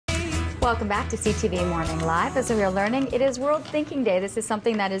Welcome back to CTV Morning Live. As we are learning, it is World Thinking Day. This is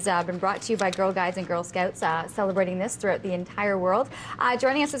something that has been brought to you by Girl Guides and Girl Scouts, celebrating this throughout the entire world.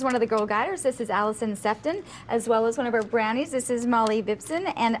 Joining us is one of the Girl Guiders. This is Allison Sefton, as well as one of our brownies. This is Molly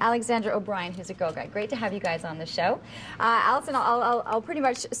Vipson and Alexandra O'Brien, who's a Girl Guide. Great to have you guys on the show. Allison, I'll pretty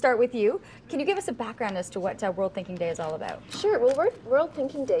much start with you. Can you give us a background as to what World Thinking Day is all about? Sure. Well, World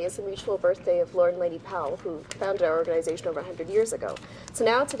Thinking Day is the mutual birthday of Lord and Lady Powell, who founded our organization over 100 years ago. So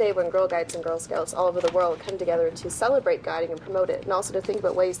now today, when Girl Guides and Girl Scouts all over the world come together to celebrate guiding and promote it, and also to think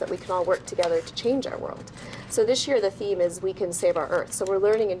about ways that we can all work together to change our world. So this year the theme is We Can Save Our Earth. So we're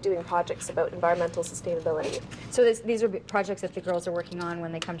learning and doing projects about environmental sustainability. So these are projects that the girls are working on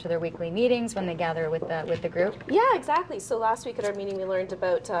when they come to their weekly meetings, when they gather with the group? Yeah, exactly. So last week at our meeting we learned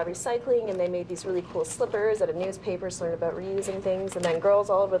about recycling, and they made these really cool slippers out of newspapers, learned about reusing things, and then girls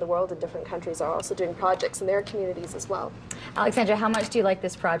all over the world in different countries are also doing projects in their communities as well. Alexandra, how much do you like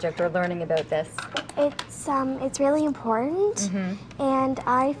this project or learning about this? It's really important, and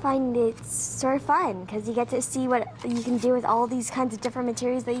I find it's sort of fun because you get to see what you can do with all these kinds of different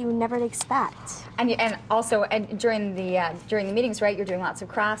materials that you would never expect. And also during the meetings, right? You're doing lots of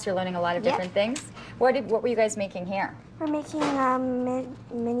crafts. You're learning a lot of different things. What were you guys making here? We're making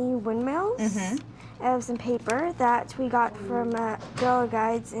mini windmills out of some paper that we got from Girl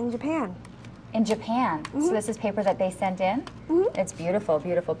Guides in Japan. In Japan. So this is paper that they sent in? It's beautiful,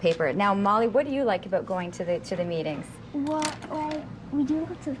 beautiful paper. Now, Molly, what do you like about going to the meetings? Well, like, we do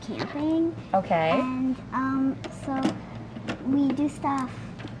lots of camping. Okay. And so we do stuff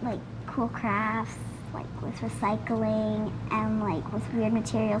like cool crafts, like with recycling and like with weird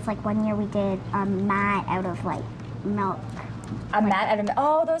materials. Like one year we did a mat out of like milk. A mat out of milk.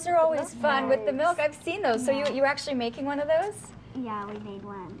 Oh, those are always fun with the milk. I've seen those. So you're actually making one of those? Yeah, we made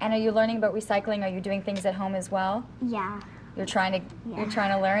one. And are you learning about recycling? Are you doing things at home as well? Yeah. You're trying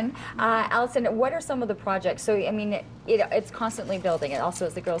to learn. Allison, what are some of the projects? So I mean, it's constantly building. It also,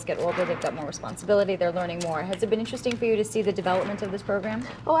 as the girls get older, they've got more responsibility. They're learning more. Has it been interesting for you to see the development of this program?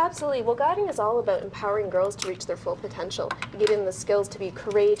 Oh, absolutely. Well, guiding is all about empowering girls to reach their full potential, giving them the skills to be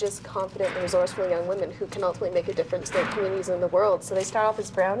courageous, confident, and resourceful young women who can ultimately make a difference in their communities and the world. So they start off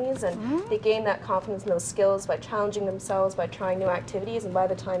as brownies, and they gain that confidence and those skills by challenging themselves, by trying new activities, and by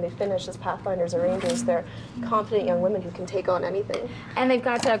the time they finish as Pathfinders or Rangers, they're confident young women who can take on anything. And they've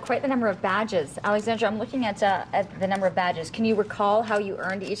got quite the number of badges. Alexandra, I'm looking at the number of badges. Can you recall how you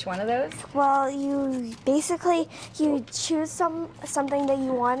earned each one of those? Well, you choose something that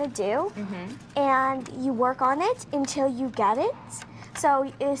you want to do, and you work on it until you get it.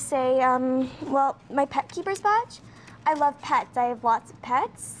 So you say, well, my pet keeper's badge. I love pets. I have lots of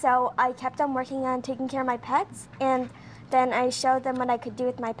pets, so I kept on working on taking care of my pets, and then I showed them what I could do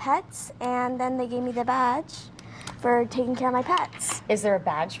with my pets, and then they gave me the badge for taking care of my pets. Is there a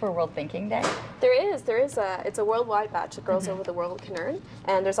badge for World Thinking Day? There is. It's a worldwide badge that girls over the world can earn,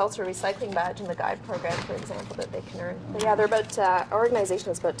 and there's also a recycling badge in the guide program, for example, that they can earn. But yeah, our organization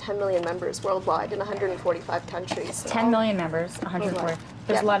has about 10 million members worldwide in 145 countries. So 10 million members, 140.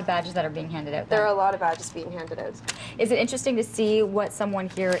 There's a lot of badges that are being handed out. There are a lot of badges being handed out. Is it interesting to see what someone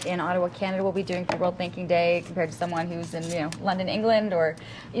here in Ottawa, Canada, will be doing for World Thinking Day compared to someone who's in London, England, or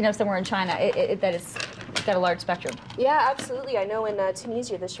somewhere in China? That is got a large spectrum. Yeah, absolutely. I know in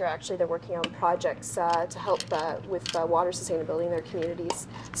Tunisia this year, actually, they're working on projects to help with water sustainability in their communities.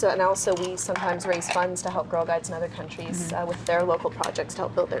 So, and also we sometimes raise funds to help Girl Guides in other countries with their local projects to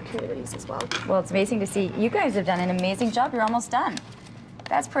help build their communities as well. Well, it's amazing to see. You guys have done an amazing job. You're almost done.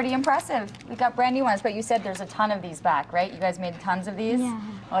 That's pretty impressive. We've got brand new ones, but you said there's a ton of these back, right? You guys made tons of these? Yeah.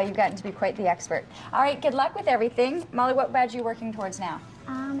 Well, you've gotten to be quite the expert. All right, good luck with everything. Molly, what badge are you working towards now?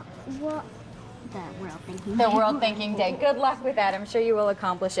 Well, the World Thinking Day. The World Thinking Day. Good luck with that. I'm sure you will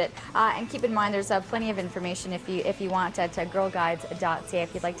accomplish it. And keep in mind, there's plenty of information if you want at girlguides.ca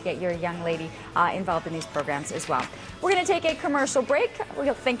if you'd like to get your young lady involved in these programs as well. We're going to take a commercial break.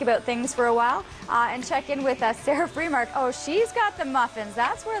 We'll think about things for a while and check in with Sarah Freemark. Oh, she's got the muffins.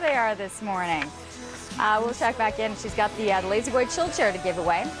 That's where they are this morning. We'll check back in. She's got the Lazy Boy Chill Chair to give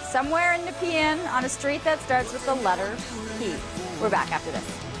away somewhere in Nepean on a street that starts with the letter P. We're back after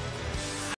this.